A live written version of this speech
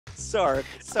Sark,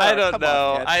 I don't come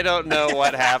know. on, I don't know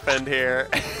what happened here.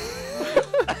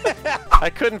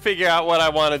 I couldn't figure out what I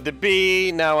wanted to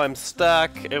be. Now I'm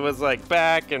stuck. It was like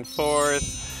back and forth.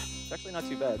 It's actually not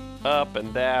too bad. Up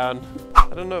and down. I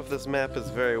don't know if this map is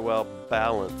very well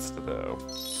balanced, though.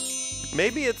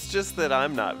 Maybe it's just that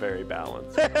I'm not very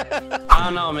balanced. I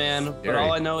don't know, man. But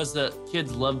all I know is that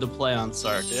kids love to play on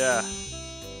Sark. Yeah.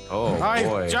 Oh,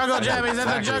 boy. Juggle Gem, he's in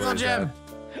the Juggle Gem.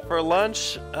 For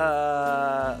lunch,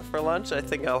 I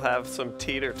think I'll have some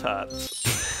teeter tots.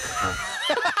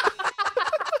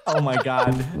 Oh my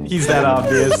god, he's that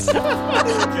obvious.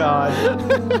 God.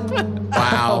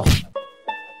 Wow.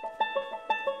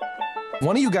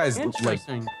 One of you guys, like,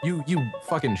 Interesting. you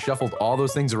fucking shuffled all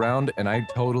those things around, and I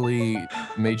totally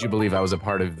made you believe I was a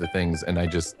part of the things, and I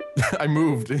just, I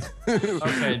moved.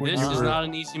 Okay, this is not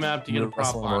an easy map to get a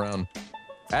prop on. around.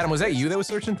 Adam, was that you that was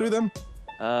searching through them?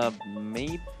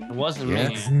 Maybe. It wasn't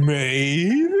me.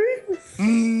 Maybe.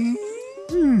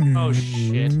 Oh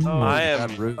shit. Oh, I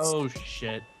am. oh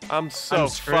shit. I'm so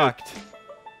screwed. fucked.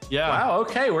 Yeah. Wow.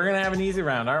 Okay, we're gonna have an easy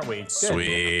round, aren't we? Good.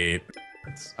 Sweet.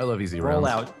 I love easy Roll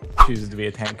rounds. out. Chooses to be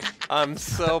a tank. I'm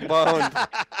so boned.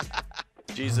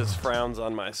 Jesus frowns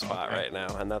on my spot right now,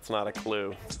 and that's not a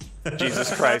clue.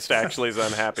 Jesus Christ actually is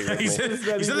unhappy with me. He's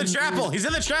in the chapel. He's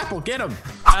in the chapel. Get him.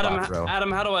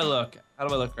 Adam, how do I look? How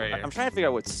do I look right here? I'm trying to figure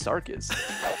out what Sark is.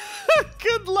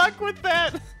 Good luck with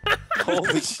that.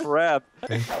 Holy crap.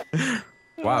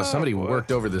 Wow, somebody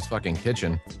worked over this fucking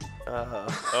kitchen.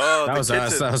 Oh, That was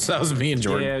us. That was me and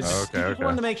Jordan. Yeah, just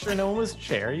wanted to make sure no one was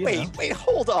chair. You know? Wait,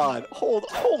 hold on, hold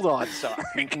on, Sark.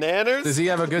 Nanners? Does he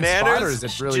have a good Nanners, spot, or is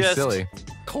it really just silly?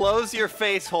 Close your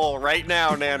face hole right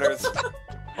now, Nanners.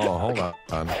 Oh, hold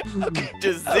on.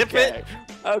 Just zip it.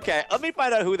 Okay, let me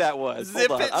find out who that was. Zip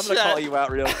Hold on, it I'm gonna shut. call you out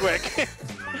real quick.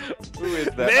 Who is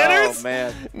that? Nanners? Oh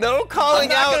man. No I'm calling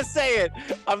not out. gonna say it.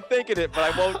 I'm thinking it,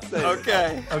 but I won't say it.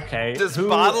 Okay. Okay. Just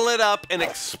bottle it up and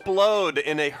explode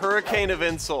in a hurricane of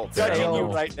insults. Judging you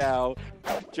right now.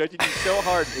 Judging you so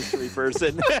hard, mystery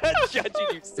person. Judging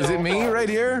you so Is it me hard. right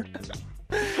here?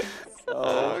 So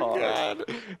hard. God.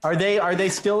 Are they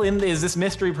still in? Is this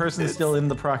mystery person still in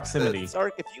the proximity?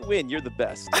 Sark, if you win, you're the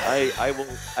best. I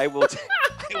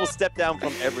will step down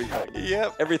from everything.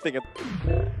 Yep. Everything.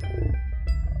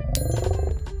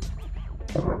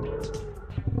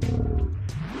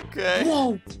 Okay.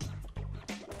 Whoa.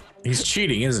 He's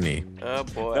cheating, isn't he? Oh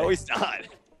boy. No, he's not.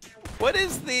 What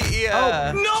is the?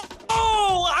 No!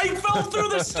 Oh, I fell through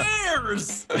the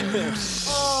stairs.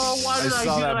 Oh, why did I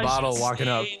saw do that I bottle should've walking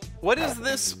up. stayed. What is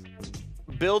this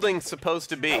building supposed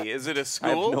to be? Is it a I have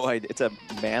school? no idea. It's a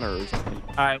manor or something.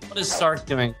 All right, what is Sark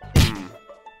doing?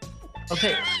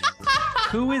 Okay.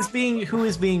 Who is being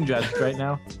judged right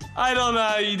now? I don't know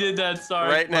how you did that,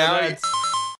 Sark. Right but now, that's-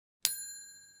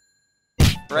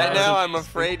 Right That was now, I'm amazing.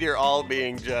 afraid you're all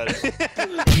being judged.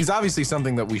 He's obviously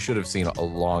something that we should have seen a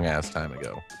long ass time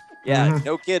ago. Yeah,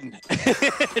 no kidding.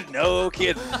 No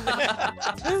kidding.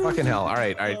 Fucking hell. All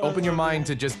right. Open your mind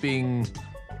to just being.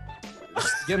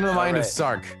 Just get in the mind of right.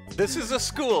 Sark. This is a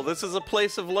school. This is a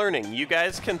place of learning. You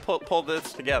guys can pull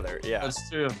this together. Yeah. That's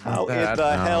true. How in That,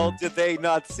 the hell did they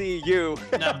not see you?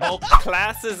 Now, both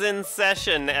Class is in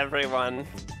session, everyone.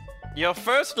 Your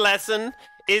first lesson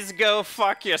is go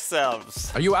fuck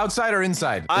yourselves. Are you outside or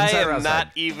inside? I Inside or am outside? not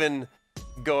even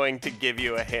going to give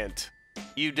you a hint.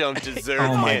 You don't deserve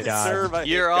Oh my hints. God. Serve a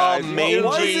You're hint, all guys. mangy.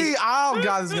 What is he? Oh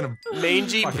god, this is gonna.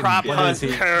 Mangy Fucking- prop what hunt is he?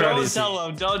 What don't turds. is tell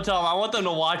them. Don't tell them. I want them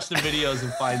to watch the videos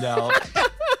and find out.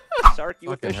 Sark, you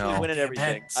Fucking officially hell. win at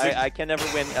everything. I can never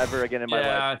win ever again in my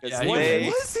Yeah, life. because yeah, What they-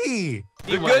 was he?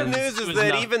 The good news is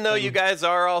that even though you guys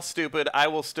are all stupid, I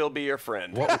will still be your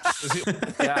friend. What was he?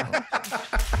 Yeah.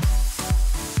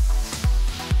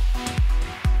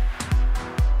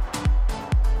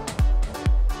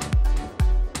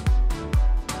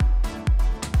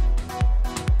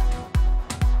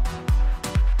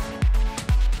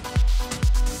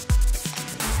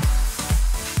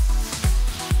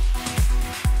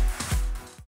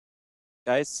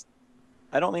 Guys,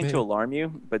 I don't mean to alarm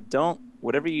you, but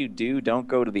whatever you do, don't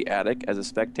go to the attic as a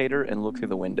spectator and look through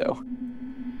the window.